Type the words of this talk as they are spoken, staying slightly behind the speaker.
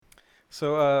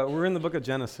So we're in the book of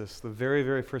Genesis, the very,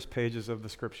 very first pages of the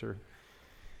scripture.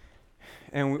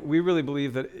 And we really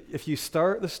believe that if you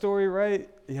start the story right,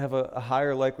 you have a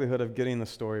higher likelihood of getting the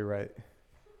story right.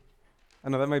 I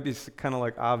know that might be kind of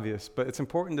like obvious, but it's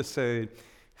important to say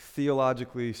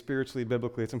theologically, spiritually,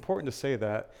 biblically, it's important to say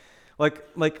that. Like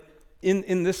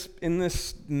in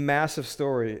this massive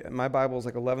story, my Bible is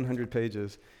like 1,100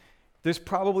 pages, there's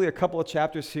probably a couple of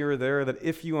chapters here or there that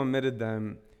if you omitted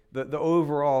them, the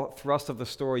overall thrust of the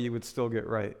story you would still get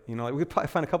right. You know, like we could probably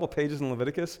find a couple pages in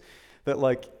Leviticus that,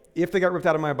 like, if they got ripped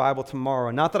out of my Bible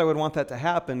tomorrow, not that I would want that to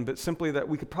happen, but simply that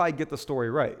we could probably get the story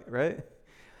right?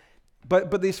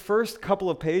 But these first couple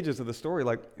of pages of the story,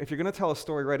 like, if you're going to tell a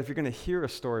story right, if you're going to hear a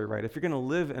story right, if you're going to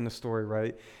live in a story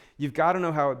right, you've got to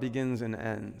know how it begins and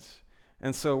ends.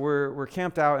 And so we're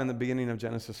camped out in the beginning of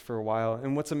Genesis for a while.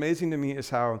 And what's amazing to me is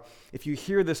how, if you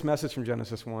hear this message from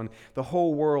Genesis 1, the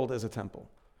whole world is a temple.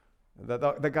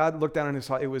 That God looked down and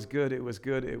saw it was good, it was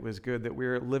good, it was good, that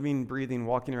we're living, breathing,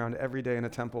 walking around every day in a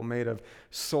temple made of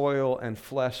soil and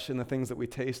flesh and the things that we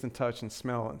taste and touch and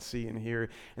smell and see and hear,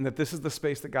 and that this is the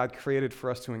space that God created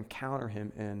for us to encounter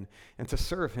him in and to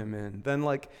serve him in. Then,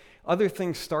 like, other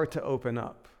things start to open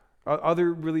up.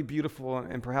 Other really beautiful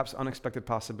and perhaps unexpected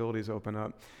possibilities open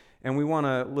up. And we want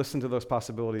to listen to those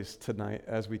possibilities tonight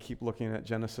as we keep looking at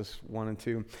Genesis 1 and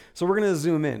 2. So we're going to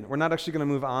zoom in. We're not actually going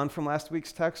to move on from last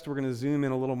week's text. We're going to zoom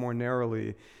in a little more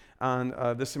narrowly on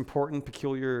this important,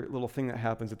 peculiar little thing that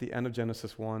happens at the end of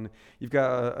Genesis 1. You've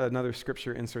got another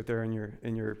scripture insert there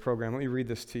in your program. Let me read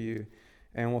this to you,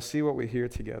 and we'll see what we hear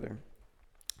together.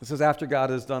 This is after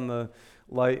God has done the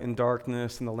light and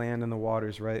darkness and the land and the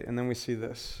waters, right? And then we see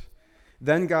this.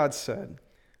 Then God said,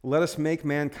 "Let us make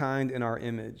mankind in our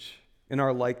image, in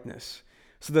our likeness,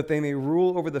 so that they may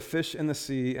rule over the fish in the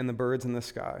sea and the birds in the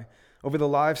sky, over the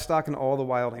livestock and all the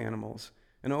wild animals,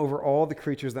 and over all the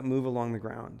creatures that move along the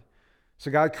ground." So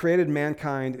God created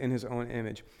mankind in his own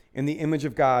image. In the image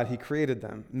of God, he created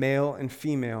them. Male and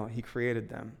female, he created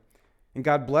them. And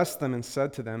God blessed them and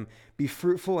said to them, "Be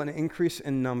fruitful and increase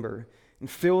in number, and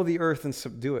fill the earth and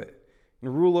subdue it,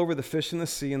 and rule over the fish in the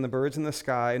sea and the birds in the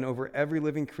sky, and over every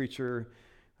living creature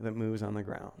that moves on the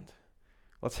ground."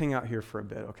 Let's hang out here for a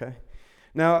bit, okay?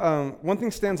 Now, one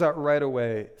thing stands out right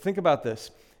away. Think about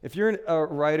this. If you're a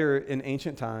writer in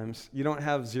ancient times, you don't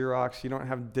have Xerox, you don't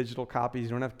have digital copies, you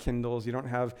don't have Kindles, you don't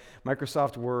have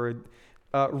Microsoft Word.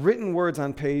 Written words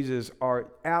on pages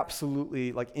are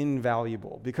absolutely, like,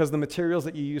 invaluable because the materials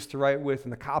that you use to write with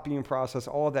and the copying process,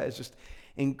 all of that is just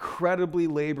incredibly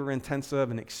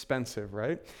labor-intensive and expensive,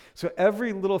 right? So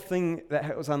every little thing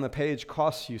that was on the page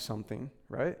costs you something,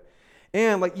 right?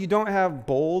 And, like, you don't have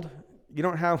bold, you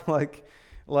don't have,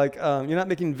 you're not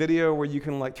making video where you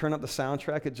can, like, turn up the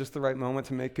soundtrack at just the right moment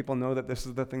to make people know that this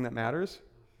is the thing that matters,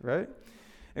 right?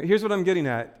 And here's what I'm getting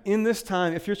at. In this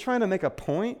time, if you're trying to make a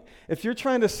point, if you're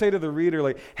trying to say to the reader,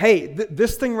 like, hey,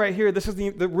 this thing right here, this is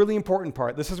the really important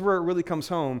part, this is where it really comes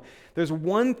home, there's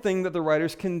one thing that the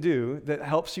writers can do that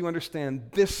helps you understand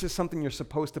this is something you're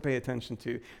supposed to pay attention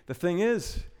to. The thing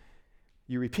is,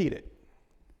 you repeat it.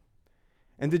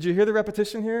 And did you hear the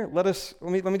repetition here? Let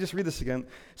me just read this again.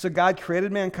 So God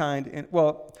created mankind,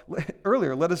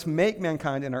 earlier, let us make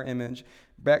mankind in our image.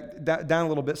 Back down a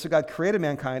little bit. So God created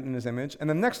mankind in his image. And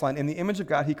the next line, in the image of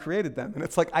God, he created them. And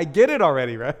it's like, I get it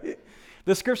already, right?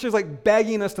 The scripture is like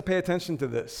begging us to pay attention to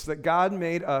this, that God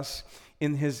made us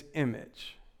in his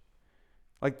image.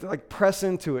 Like press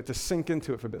into it, to sink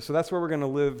into it for a bit. So that's where we're going to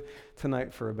live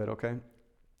tonight for a bit, okay?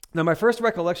 Now, my first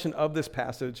recollection of this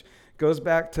passage goes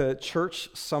back to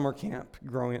church summer camp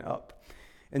growing up.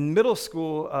 In middle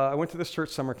school, I went to this church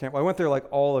summer camp. Well, I went there like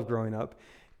all of growing up.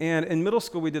 And in middle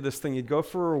school, we did this thing. You'd go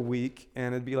for a week,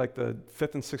 and it'd be like the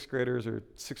 5th and 6th graders or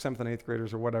 6th, 7th, and 8th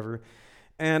graders or whatever.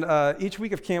 And each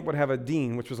week of camp would have a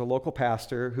dean, which was a local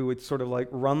pastor, who would sort of like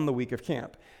run the week of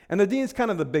camp. And the dean's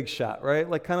kind of the big shot, right?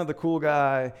 Like kind of the cool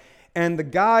guy. And the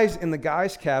guys in the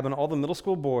guys' cabin, all the middle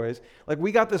school boys, like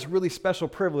we got this really special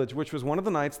privilege, which was one of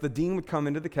the nights the dean would come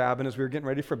into the cabin as we were getting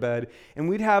ready for bed, and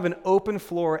we'd have an open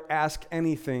floor Ask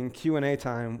Anything Q&A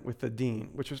time with the dean,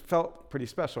 which felt pretty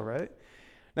special, right?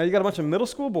 Now, you got a bunch of middle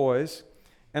school boys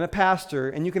and a pastor,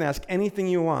 and you can ask anything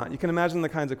you want. You can imagine the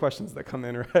kinds of questions that come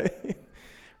in, right?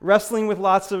 Wrestling with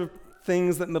lots of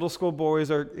things that middle school boys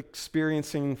are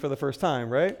experiencing for the first time,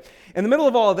 right? In the middle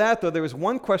of all of that, though, there was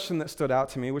one question that stood out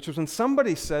to me, which was when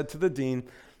somebody said to the dean,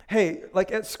 hey,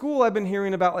 like at school, I've been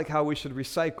hearing about like how we should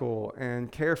recycle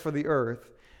and care for the earth.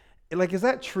 Like, is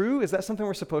that true? Is that something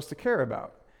we're supposed to care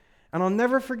about? And I'll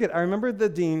never forget, I remember the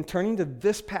dean turning to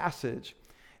this passage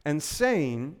and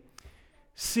saying,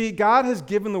 See, God has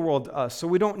given the world to us, so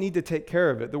we don't need to take care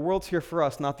of it. The world's here for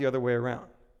us, not the other way around.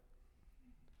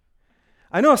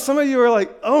 I know some of you are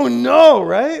like, oh no,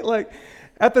 right? Like,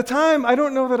 at the time, I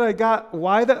don't know that I got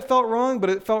why that felt wrong, but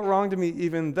it felt wrong to me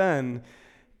even then.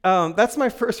 That's my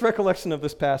first recollection of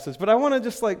this passage, but I want to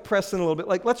just like press in a little bit.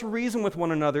 Like, let's reason with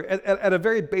one another at a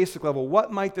very basic level.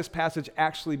 What might this passage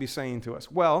actually be saying to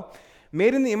us? Well,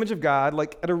 made in the image of God,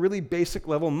 like at a really basic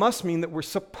level, must mean that we're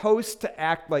supposed to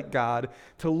act like God,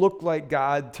 to look like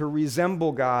God, to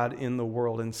resemble God in the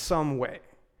world in some way.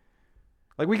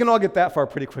 Like, we can all get that far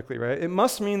pretty quickly, right? It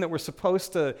must mean that we're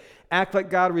supposed to act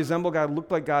like God, resemble God, look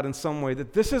like God in some way.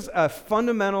 That this is a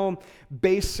fundamental,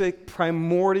 basic,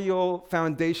 primordial,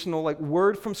 foundational, like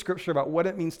word from Scripture about what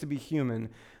it means to be human.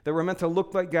 That we're meant to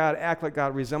look like God, act like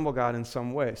God, resemble God in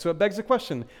some way. So it begs the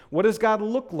question, what does God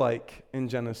look like in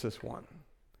Genesis 1?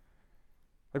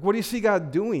 Like, what do you see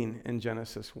God doing in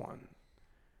Genesis 1?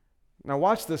 Now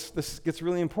watch this. This gets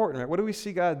really important, right? What do we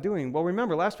see God doing? Well,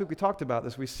 remember, last week we talked about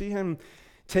this. We see him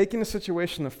taking a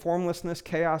situation of formlessness,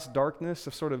 chaos, darkness,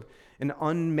 of sort of an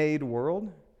unmade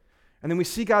world, and then we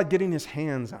see God getting his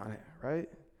hands on it, right?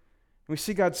 And we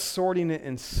see God sorting it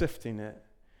and sifting it.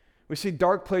 We see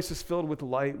dark places filled with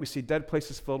light. We see dead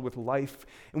places filled with life.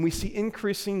 And we see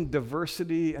increasing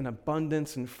diversity and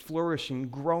abundance and flourishing,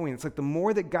 growing. It's like the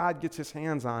more that God gets his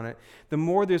hands on it, the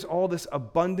more there's all this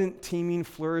abundant, teeming,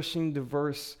 flourishing,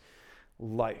 diverse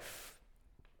life.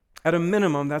 At a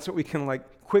minimum, that's what we can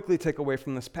like quickly take away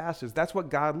from this passage. That's what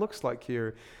God looks like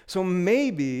here. So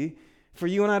maybe for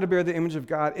you and I to bear the image of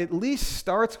God, at least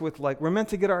starts with like, we're meant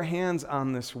to get our hands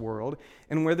on this world,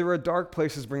 and where there are dark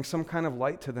places, bring some kind of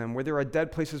light to them. Where there are dead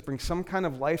places, bring some kind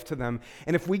of life to them.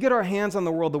 And if we get our hands on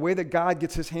the world the way that God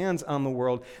gets his hands on the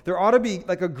world, there ought to be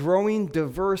like a growing,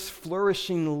 diverse,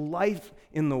 flourishing life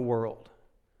in the world.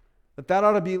 That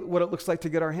ought to be what it looks like to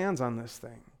get our hands on this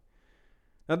thing.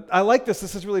 Now, I like this.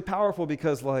 This is really powerful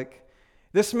because like,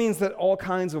 this means that all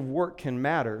kinds of work can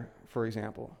matter, for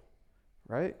example,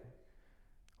 right?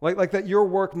 Like that your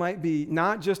work might be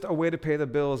not just a way to pay the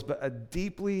bills, but a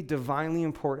deeply, divinely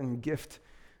important gift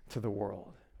to the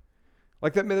world.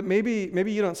 Like that maybe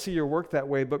you don't see your work that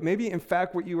way, but maybe in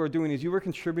fact what you are doing is you are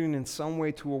contributing in some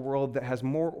way to a world that has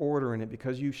more order in it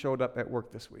because you showed up at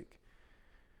work this week.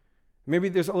 Maybe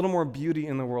there's a little more beauty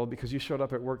in the world because you showed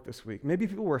up at work this week. Maybe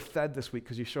people were fed this week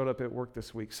because you showed up at work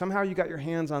this week. Somehow you got your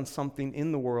hands on something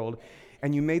in the world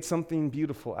and you made something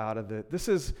beautiful out of it. This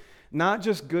is not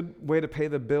just good way to pay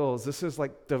the bills. This is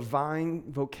like divine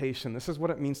vocation. This is what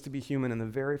it means to be human in the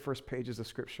very first pages of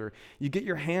Scripture. You get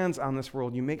your hands on this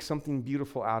world. You make something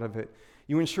beautiful out of it.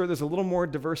 You ensure there's a little more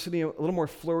diversity, a little more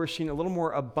flourishing, a little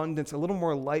more abundance, a little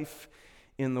more life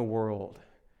in the world.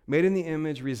 Made in the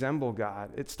image, resemble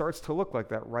God. It starts to look like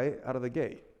that right out of the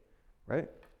gate, right?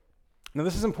 Now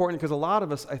this is important because a lot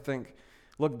of us, I think,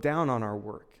 look down on our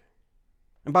work.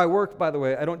 And by work, by the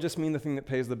way, I don't just mean the thing that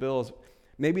pays the bills.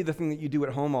 Maybe the thing that you do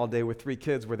at home all day with 3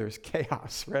 kids where there's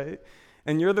chaos, right?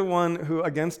 And you're the one who,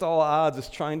 against all odds, is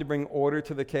trying to bring order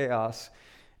to the chaos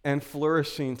and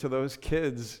flourishing to those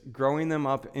kids, growing them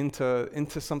up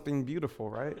into something beautiful,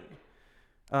 right?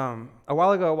 A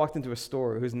while ago, I walked into a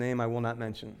store whose name I will not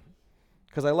mention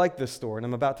because I like this store and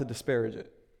I'm about to disparage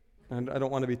it. And I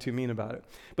don't want to be too mean about it.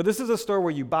 But this is a store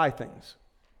where you buy things.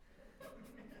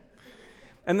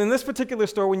 And in this particular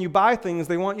store, when you buy things,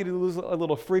 they want you to lose a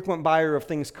little frequent buyer of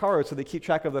things card so they keep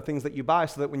track of the things that you buy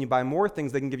so that when you buy more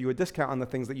things, they can give you a discount on the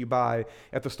things that you buy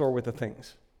at the store with the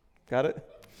things. Got it?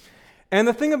 And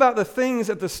the thing about the things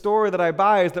at the store that I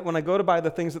buy is that when I go to buy the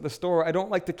things at the store, I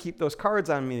don't like to keep those cards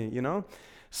on me, you know?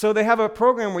 So they have a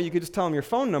program where you could just tell them your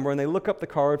phone number and they look up the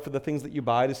card for the things that you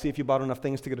buy to see if you bought enough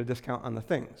things to get a discount on the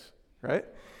things, right?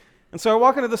 And so I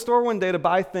walk into the store one day to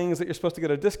buy things that you're supposed to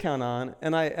get a discount on,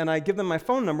 and I give them my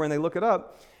phone number, and they look it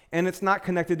up, and it's not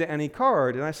connected to any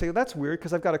card. And I say, that's weird,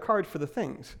 because I've got a card for the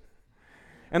things.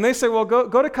 And they say, well,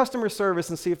 go to customer service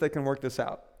and see if they can work this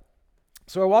out.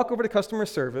 So I walk over to customer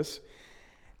service,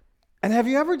 and have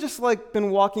you ever just like been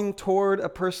walking toward a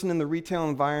person in the retail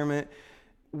environment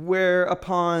where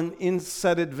upon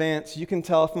inset advance, you can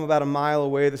tell from about a mile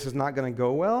away this is not going to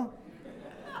go well?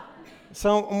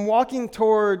 So I'm walking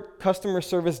toward customer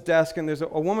service desk, and there's a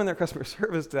woman at customer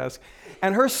service desk,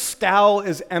 and her scowl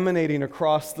is emanating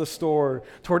across the store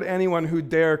toward anyone who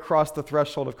dare cross the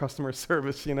threshold of customer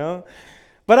service, you know?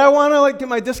 But I want to like get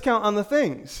my discount on the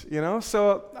things, you know?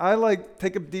 So I like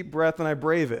take a deep breath and I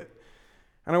brave it.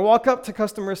 And I walk up to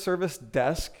customer service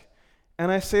desk,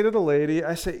 and I say to the lady,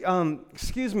 I say,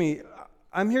 excuse me,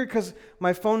 I'm here because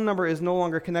my phone number is no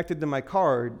longer connected to my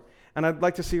card. And I'd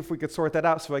like to see if we could sort that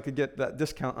out so I could get that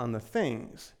discount on the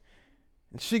things.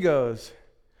 And she goes,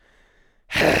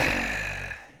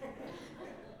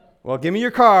 Well, give me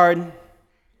your card. And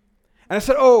I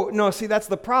said, oh, no, see, that's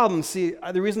the problem. See,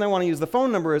 the reason I want to use the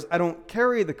phone number is I don't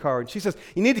carry the card. She says,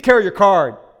 you need to carry your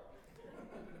card.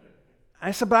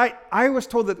 I said, but I was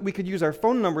told that we could use our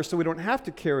phone number so we don't have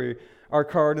to carry our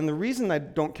card. And the reason I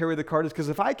don't carry the card is because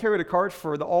if I carried a card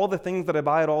for all the things that I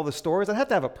buy at all the stores, I'd have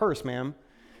to have a purse, ma'am.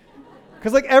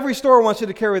 Because like every store wants you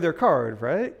to carry their card,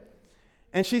 right?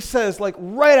 And she says, like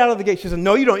right out of the gate, she said,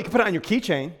 no, you don't. You can put it on your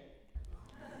keychain.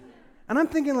 And I'm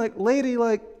thinking, like, lady,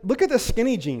 like, look at the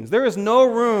skinny jeans. There is no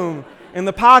room in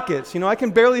the pockets. I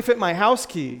can barely fit my house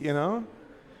key, I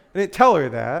didn't tell her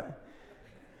that.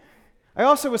 I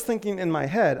also was thinking in my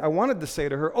head, I wanted to say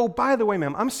to her, oh, by the way,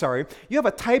 ma'am, I'm sorry, you have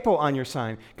a typo on your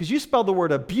sign because you spelled the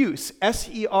word abuse,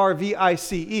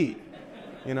 S-E-R-V-I-C-E,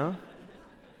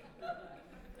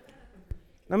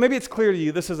 Now, maybe it's clear to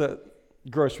you this is a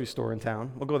grocery store in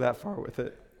town. We'll go that far with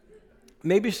it.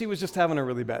 Maybe she was just having a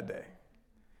really bad day.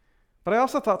 But I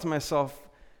also thought to myself,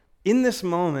 in this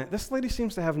moment, this lady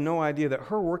seems to have no idea that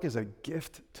her work is a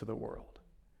gift to the world.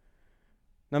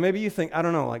 Now, maybe you think, I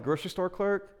don't know, like grocery store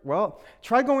clerk? Well,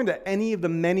 try going to any of the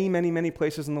many, many, many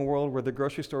places in the world where the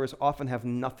grocery stores often have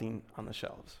nothing on the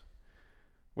shelves,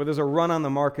 where there's a run on the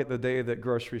market the day that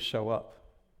groceries show up,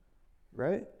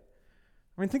 right?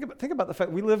 I mean, think about the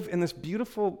fact we live in this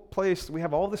beautiful place. We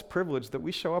have all this privilege that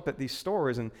we show up at these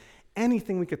stores and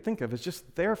anything we could think of is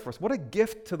just there for us. What a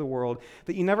gift to the world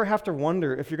that you never have to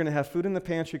wonder if you're going to have food in the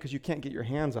pantry because you can't get your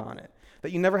hands on it.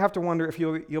 That you never have to wonder if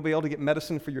you'll be able to get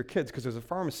medicine for your kids because there's a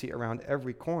pharmacy around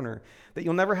every corner. That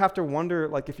you'll never have to wonder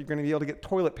like if you're going to be able to get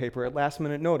toilet paper at last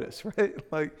minute notice, right?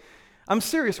 Like, I'm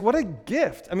serious. What a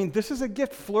gift. I mean, this is a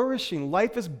gift flourishing.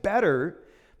 Life is better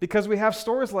because we have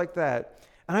stores like that.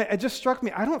 And it just struck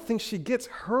me, I don't think she gets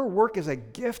her work as a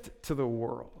gift to the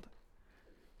world.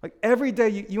 Like every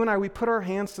day, you and I, we put our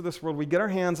hands to this world, we get our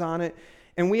hands on it,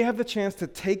 and we have the chance to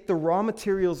take the raw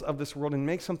materials of this world and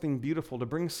make something beautiful, to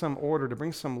bring some order, to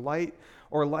bring some light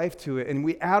or life to it. And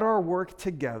we add our work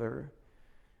together,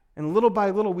 and little by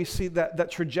little, we see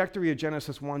that trajectory of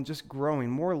Genesis 1 just growing,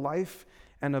 more life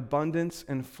and abundance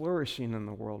and flourishing in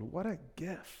the world. What a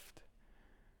gift.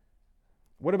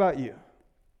 What about you?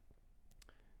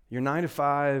 Your 9 to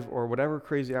 5 or whatever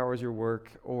crazy hours you work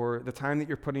or the time that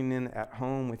you're putting in at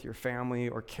home with your family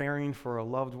or caring for a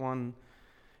loved one,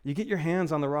 you get your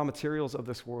hands on the raw materials of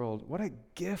this world. What a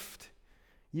gift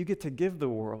you get to give the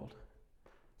world,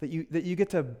 that you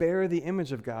get to bear the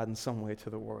image of God in some way to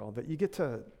the world, that you get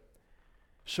to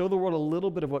show the world a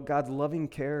little bit of what God's loving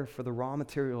care for the raw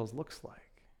materials looks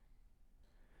like.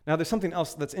 Now, there's something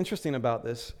else that's interesting about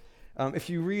this.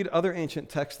 If you read other ancient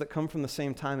texts that come from the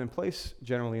same time and place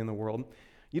generally in the world,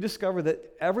 you discover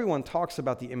that everyone talks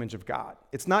about the image of God.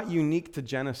 It's not unique to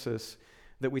Genesis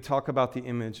that we talk about the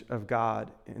image of God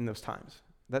in those times.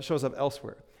 That shows up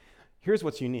elsewhere. Here's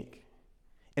what's unique.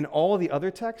 In all of the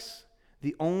other texts,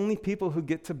 the only people who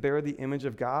get to bear the image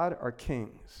of God are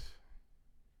kings.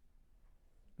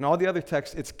 In all the other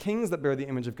texts, it's kings that bear the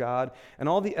image of God, and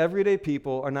all the everyday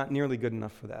people are not nearly good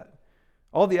enough for that.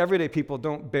 All the everyday people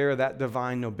don't bear that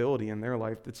divine nobility in their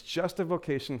life. It's just a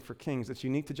vocation for kings. It's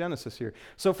unique to Genesis here.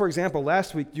 So, for example,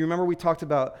 last week, do you remember we talked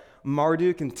about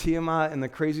Marduk and Tiamat and the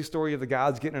crazy story of the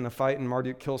gods getting in a fight and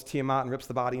Marduk kills Tiamat and rips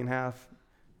the body in half?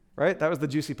 Right? That was the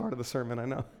juicy part of the sermon, I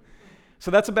know. So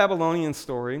that's a Babylonian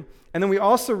story. And then we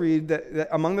also read that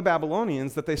among the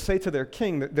Babylonians that they say to their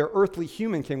king, their earthly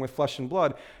human king with flesh and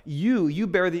blood, you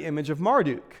bear the image of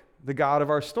Marduk, the god of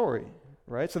our story.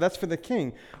 Right? So that's for the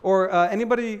king. Or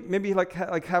anybody maybe like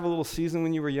have a little season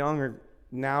when you were young or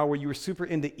now where you were super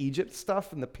into Egypt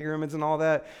stuff and the pyramids and all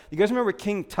that. You guys remember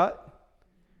King Tut?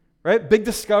 Right? Big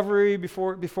discovery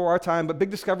before our time, but big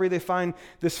discovery, they find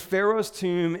this pharaoh's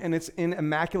tomb and it's in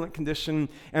immaculate condition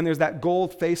and there's that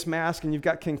gold face mask and you've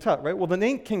got King Tut, right? Well, the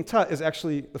name King Tut is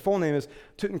actually, the full name is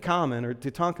Tutankhamun or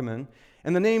Tutankhamun,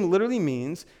 and the name literally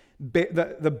means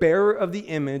the bearer of the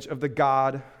image of the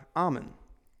god Amun.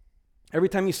 Every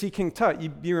time you see King Tut,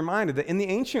 you'd be reminded that in the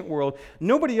ancient world,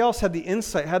 nobody else had the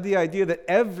insight, had the idea that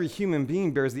every human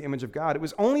being bears the image of God. It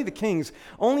was only the kings,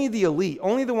 only the elite,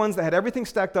 only the ones that had everything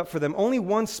stacked up for them, only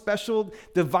one special,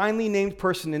 divinely named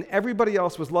person, and everybody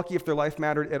else was lucky if their life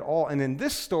mattered at all. And in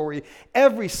this story,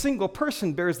 every single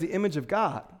person bears the image of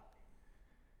God.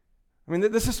 I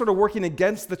mean, this is sort of working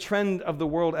against the trend of the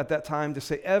world at that time to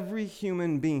say every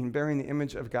human being bearing the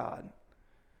image of God.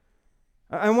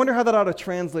 I wonder how that ought to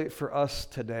translate for us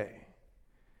today.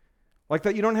 Like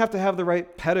that you don't have to have the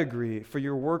right pedigree for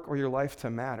your work or your life to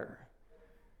matter.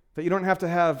 That you don't have to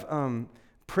have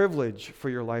privilege for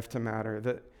your life to matter.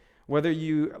 That Whether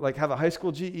you like have a high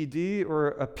school GED or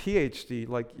a PhD,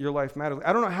 like your life matters.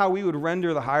 I don't know how we would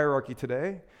render the hierarchy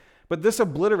today, but this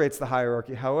obliterates the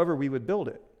hierarchy however we would build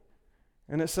it.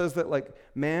 And it says that like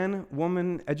man,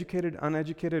 woman, educated,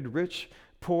 uneducated, rich,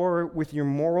 poor, with your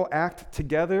moral act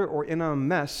together or in a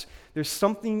mess, there's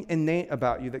something innate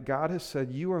about you that God has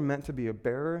said you are meant to be a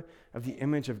bearer of the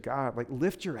image of God. Like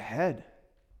lift your head.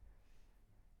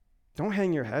 Don't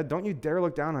hang your head. Don't you dare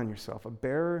look down on yourself. A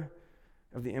bearer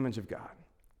of the image of God.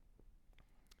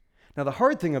 Now the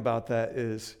hard thing about that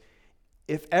is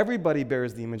if everybody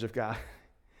bears the image of God,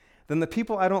 then the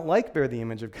people I don't like bear the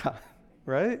image of God,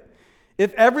 right?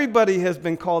 If everybody has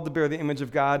been called to bear the image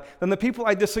of God, then the people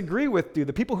I disagree with do.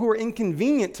 The people who are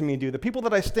inconvenient to me do. The people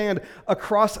that I stand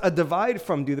across a divide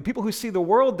from do. The people who see the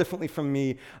world differently from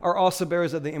me are also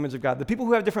bearers of the image of God. The people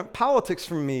who have different politics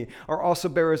from me are also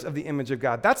bearers of the image of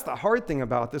God. That's the hard thing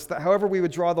about this, that however we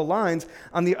would draw the lines,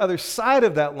 on the other side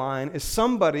of that line is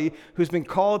somebody who's been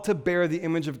called to bear the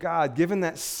image of God, given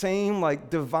that same like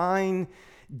divine,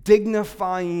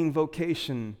 dignifying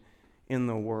vocation in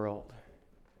the world.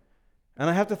 And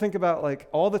I have to think about like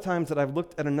all the times that I've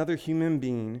looked at another human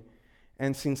being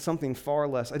and seen something far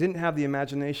less. I didn't have the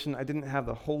imagination. I didn't have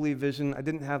the holy vision. I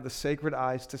didn't have the sacred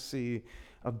eyes to see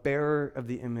a bearer of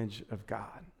the image of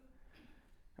God.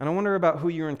 And I wonder about who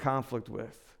you're in conflict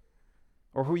with,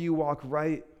 or who you walk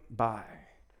right by,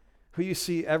 who you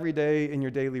see every day in your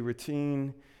daily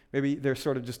routine. Maybe they're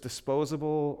sort of just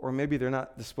disposable, or maybe they're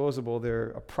not disposable.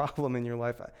 They're a problem in your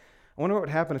life. I wonder what would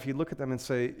happen if you look at them and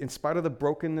say, in spite of the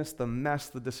brokenness, the mess,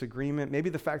 the disagreement, maybe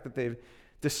the fact that they've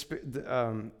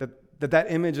that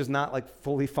image is not like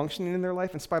fully functioning in their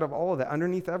life, in spite of all of that,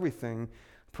 underneath everything,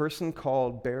 person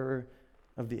called bearer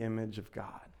of the image of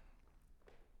God.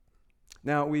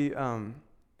 Now we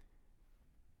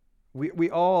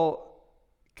all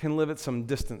can live at some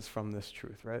distance from this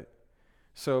truth, right?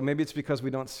 So maybe it's because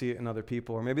we don't see it in other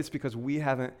people, or maybe it's because we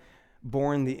haven't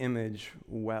borne the image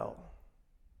well.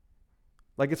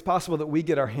 Like it's possible that we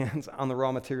get our hands on the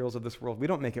raw materials of this world. We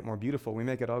don't make it more beautiful, we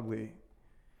make it ugly.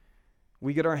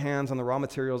 We get our hands on the raw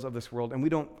materials of this world and we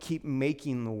don't keep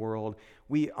making the world,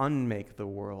 we unmake the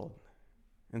world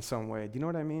in some way. Do you know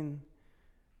what I mean?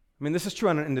 I mean, this is true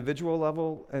on an individual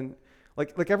level, and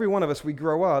like every one of us, we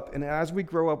grow up, and as we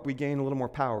grow up, we gain a little more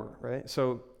power, right?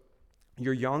 So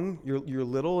you're young, you're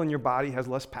little, and your body has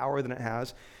less power than it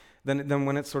has than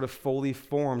when it's sort of fully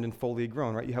formed and fully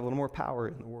grown, right? You have a little more power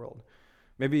in the world.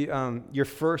 Maybe your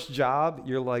first job,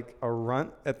 you're like a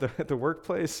runt at the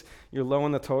workplace. You're low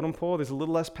on the totem pole. There's a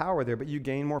little less power there, but you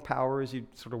gain more power as you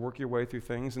sort of work your way through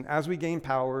things. And as we gain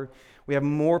power, we have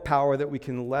more power that we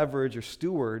can leverage or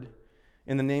steward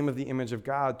in the name of the image of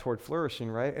God toward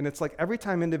flourishing, right? And it's like every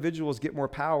time individuals get more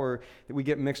power, that we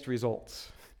get mixed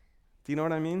results. Do you know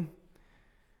what I mean?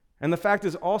 And the fact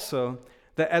is also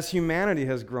that as humanity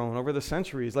has grown over the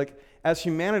centuries, like as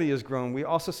humanity has grown, we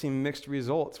also see mixed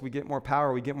results. We get more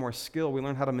power, we get more skill, we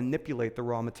learn how to manipulate the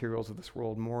raw materials of this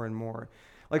world more and more.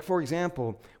 Like for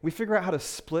example, we figure out how to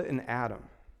split an atom.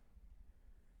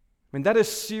 I mean, that is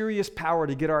serious power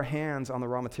to get our hands on the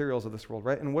raw materials of this world,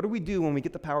 right? And what do we do when we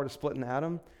get the power to split an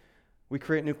atom? We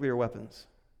create nuclear weapons,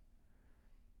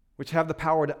 which have the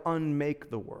power to unmake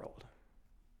the world,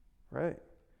 right?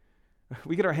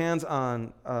 We get our hands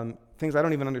on things I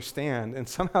don't even understand and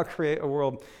somehow create a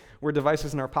world where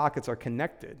devices in our pockets are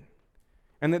connected.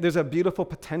 And that there's a beautiful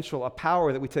potential, a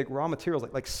power that we take raw materials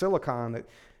like silicon that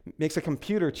makes a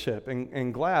computer chip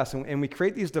and glass, and we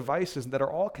create these devices that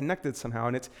are all connected somehow,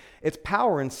 and it's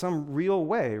power in some real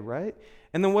way, right?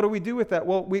 And then what do we do with that?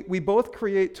 Well, we both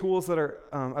create tools that are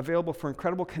available for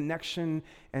incredible connection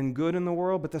and good in the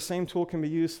world, but the same tool can be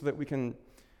used so that we can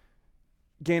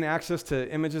gain access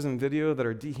to images and video that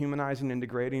are dehumanizing and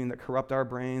degrading, that corrupt our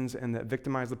brains and that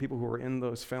victimize the people who are in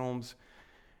those films.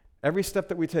 Every step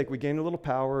that we take, we gain a little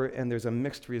power and there's a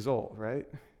mixed result, right?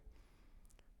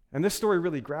 And this story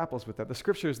really grapples with that. The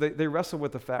scriptures, they wrestle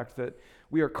with the fact that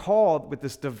we are called with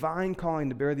this divine calling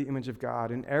to bear the image of God,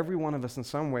 and every one of us in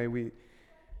some way,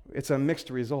 it's a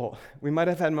mixed result. We might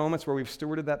have had moments where we've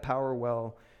stewarded that power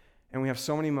well, and we have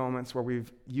so many moments where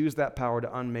we've used that power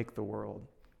to unmake the world,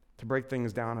 to break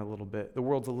things down a little bit. The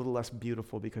world's a little less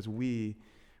beautiful because we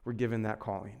were given that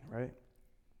calling, right?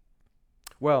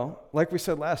 Well, like we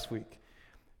said last week,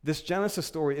 this Genesis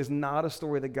story is not a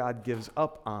story that God gives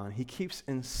up on. He keeps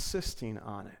insisting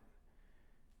on it.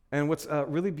 And what's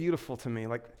really beautiful to me,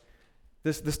 like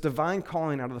this divine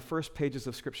calling out of the first pages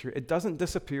of Scripture, it doesn't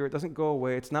disappear, it doesn't go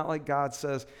away. It's not like God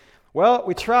says, well,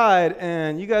 we tried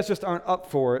and you guys just aren't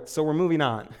up for it, so we're moving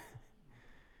on.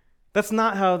 That's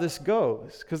not how this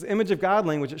goes, because the image of God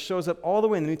language, it shows up all the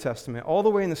way in the New Testament, all the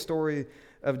way in the story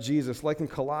of Jesus, like in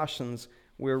Colossians,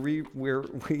 where we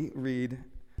read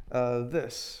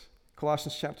this.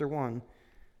 Colossians chapter 1.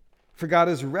 For God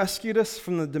has rescued us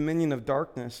from the dominion of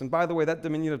darkness. And by the way, that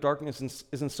dominion of darkness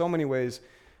is in so many ways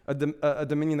a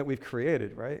dominion that we've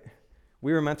created, right?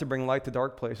 We were meant to bring light to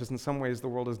dark places. In some ways, the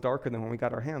world is darker than when we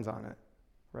got our hands on it,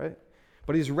 right?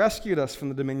 But he's rescued us from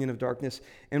the dominion of darkness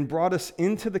and brought us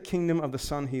into the kingdom of the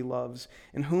Son he loves,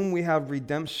 in whom we have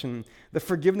redemption, the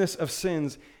forgiveness of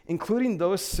sins, including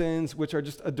those sins which are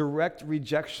just a direct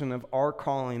rejection of our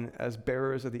calling as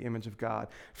bearers of the image of God.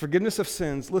 Forgiveness of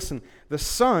sins. Listen, the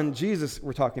Son, Jesus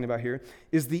we're talking about here,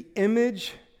 is the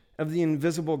image of the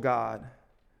invisible God,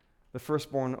 the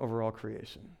firstborn over all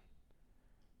creation.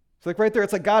 So like right there,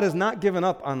 it's like God has not given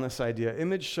up on this idea.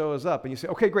 Image shows up, and you say,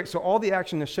 okay, great, so all the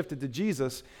action has shifted to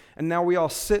Jesus, and now we all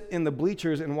sit in the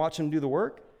bleachers and watch him do the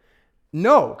work?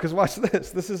 No, because watch this.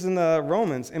 This is in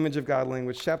Romans, image of God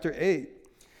language, chapter 8.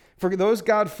 For those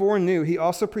God foreknew, he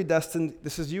also predestined,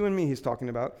 this is you and me he's talking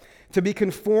about, to be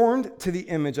conformed to the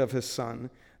image of his Son,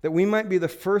 that we might be the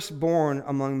firstborn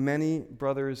among many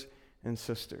brothers and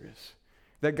sisters.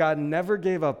 That God never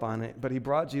gave up on it, but he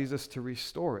brought Jesus to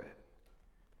restore it.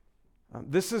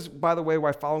 This is, by the way,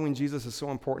 why following Jesus is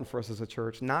so important for us as a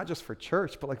church, not just for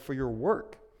church, but like for your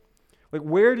work. Like,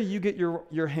 where do you get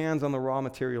your hands on the raw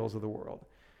materials of the world?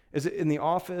 Is it in the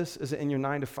office? Is it in your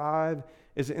 9 to 5?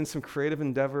 Is it in some creative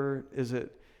endeavor? Is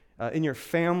it in your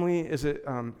family? Is it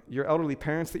your elderly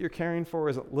parents that you're caring for?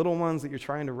 Is it little ones that you're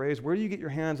trying to raise? Where do you get your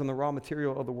hands on the raw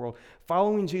material of the world?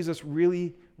 Following Jesus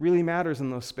really, really matters in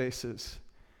those spaces.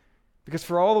 Because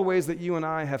for all the ways that you and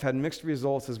I have had mixed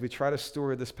results as we try to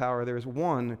steward this power, there is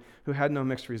one who had no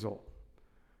mixed result.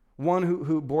 One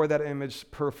who bore that image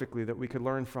perfectly that we could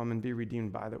learn from and be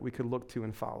redeemed by, that we could look to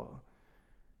and follow.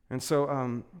 And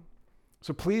so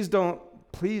please don't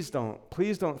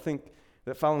think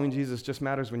that following Jesus just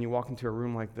matters when you walk into a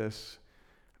room like this.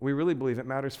 We really believe it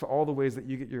matters for all the ways that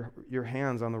you get your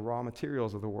hands on the raw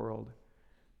materials of the world.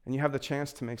 And you have the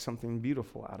chance to make something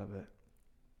beautiful out of it.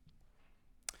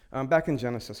 Back in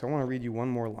Genesis, I want to read you one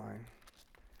more line.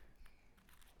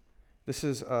 This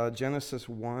is Genesis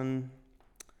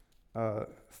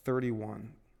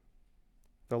 1:31,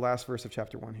 the last verse of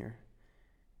chapter 1 here.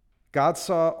 God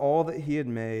saw all that he had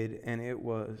made, and it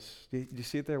was, do you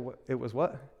see it there? It was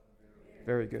what?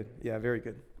 Very good. Yeah, very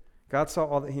good. God saw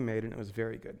all that he made, and it was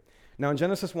very good. Now in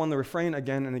Genesis 1, the refrain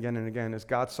again and again and again is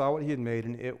God saw what he had made,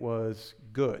 and it was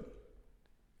good.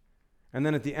 And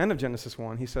then at the end of Genesis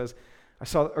 1, he says,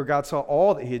 God saw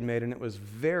all that he had made, and it was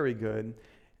very good.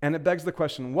 And it begs the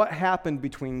question, what happened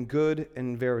between good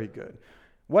and very good?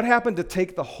 What happened to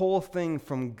take the whole thing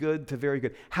from good to very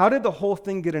good? How did the whole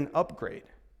thing get an upgrade?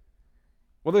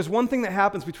 Well, there's one thing that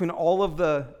happens between all of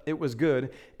the it was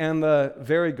good and the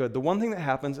very good. The one thing that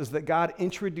happens is that God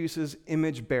introduces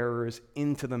image bearers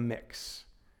into the mix.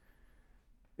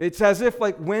 It's as if,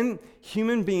 like, when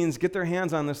human beings get their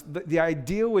hands on this, the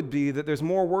idea would be that there's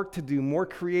more work to do, more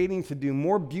creating to do,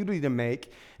 more beauty to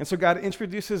make. And so God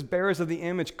introduces bearers of the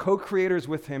image, co-creators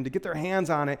with him, to get their hands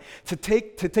on it, to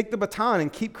take the baton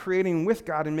and keep creating with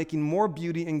God and making more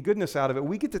beauty and goodness out of it.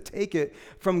 We get to take it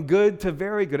from good to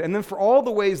very good. And then for all the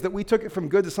ways that we took it from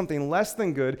good to something less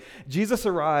than good, Jesus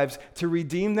arrives to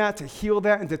redeem that, to heal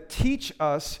that, and to teach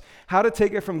us how to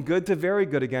take it from good to very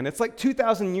good again. It's like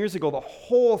 2,000 years ago, the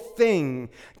whole thing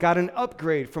got an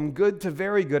upgrade from good to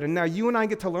very good. And now you and I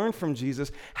get to learn from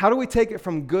Jesus. How do we take it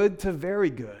from good to very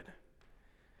good?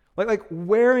 Like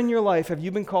where in your life have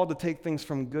you been called to take things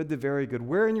from good to very good?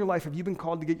 Where in your life have you been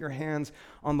called to get your hands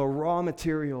on the raw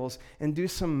materials and do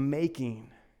some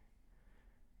making,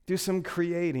 do some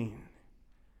creating?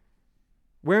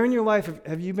 Where in your life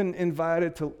have you been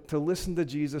invited to listen to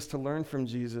Jesus, to learn from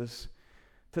Jesus,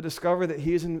 to discover that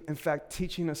he is in fact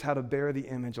teaching us how to bear the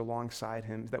image alongside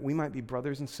him, that we might be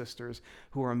brothers and sisters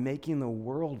who are making the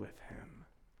world with him?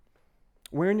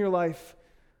 Where in your life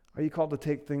are you called to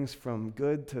take things from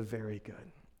good to very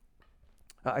good?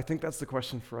 I think that's the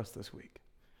question for us this week.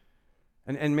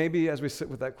 And maybe as we sit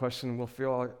with that question, we'll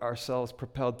feel ourselves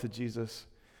propelled to Jesus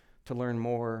to learn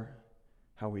more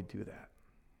how we do that.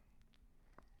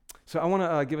 So I want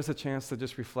to give us a chance to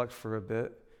just reflect for a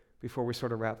bit before we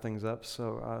sort of wrap things up.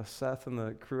 So Seth and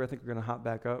the crew, I think, are going to hop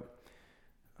back up.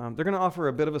 They're going to offer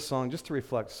a bit of a song just to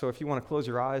reflect. So if you want to close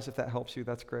your eyes, if that helps you,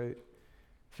 that's great.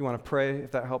 If you want to pray,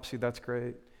 if that helps you, that's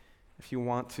great. If you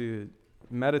want to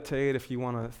meditate, if you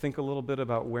want to think a little bit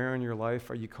about where in your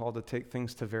life are you called to take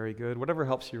things to very good, whatever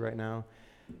helps you right now.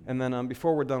 And then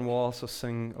before we're done, we'll also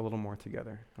sing a little more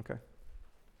together, okay?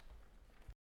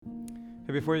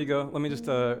 Hey, before you go, let me just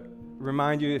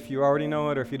remind you, if you already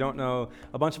know it or if you don't know,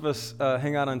 a bunch of us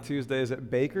hang out on Tuesdays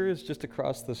at Baker's just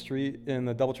across the street in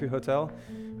the Doubletree Hotel,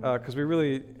 because we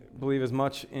really believe as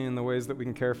much in the ways that we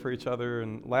can care for each other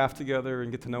and laugh together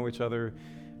and get to know each other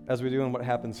as we do in what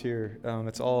happens here.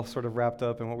 It's all sort of wrapped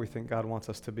up in what we think God wants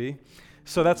us to be.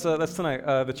 So that's tonight.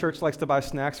 The church likes to buy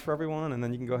snacks for everyone, and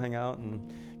then you can go hang out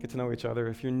and get to know each other.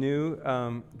 If you're new,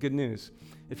 good news.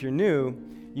 If you're new,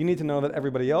 you need to know that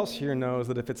everybody else here knows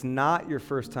that if it's not your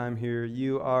first time here,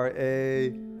 you are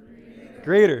a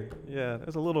greater. Yeah,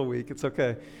 there's a little weak. It's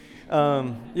okay.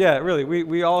 Yeah, really,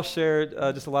 we all share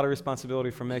just a lot of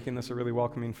responsibility for making this a really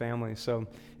welcoming family. So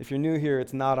if you're new here,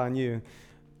 it's not on you.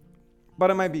 But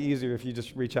it might be easier if you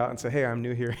just reach out and say, hey, I'm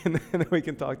new here, and then we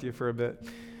can talk to you for a bit.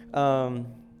 I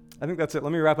think that's it.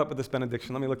 Let me wrap up with this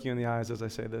benediction. Let me look you in the eyes as I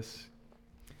say this.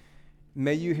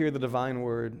 May you hear the divine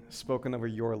word spoken over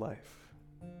your life,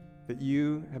 that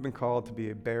you have been called to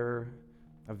be a bearer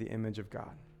of the image of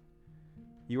God.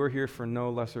 You are here for no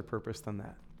lesser purpose than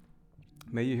that.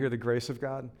 May you hear the grace of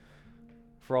God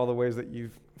for all the ways that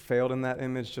you've failed in that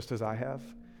image, just as I have.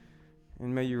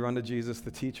 And may you run to Jesus,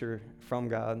 the teacher from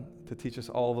God, to teach us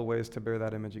all the ways to bear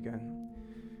that image again.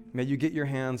 May you get your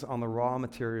hands on the raw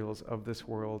materials of this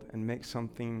world and make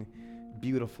something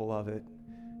beautiful of it.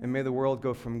 And may the world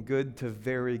go from good to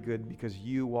very good because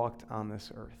you walked on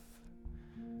this earth.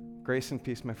 Grace and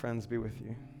peace, my friends, be with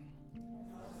you.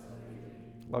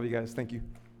 Love you guys. Thank you.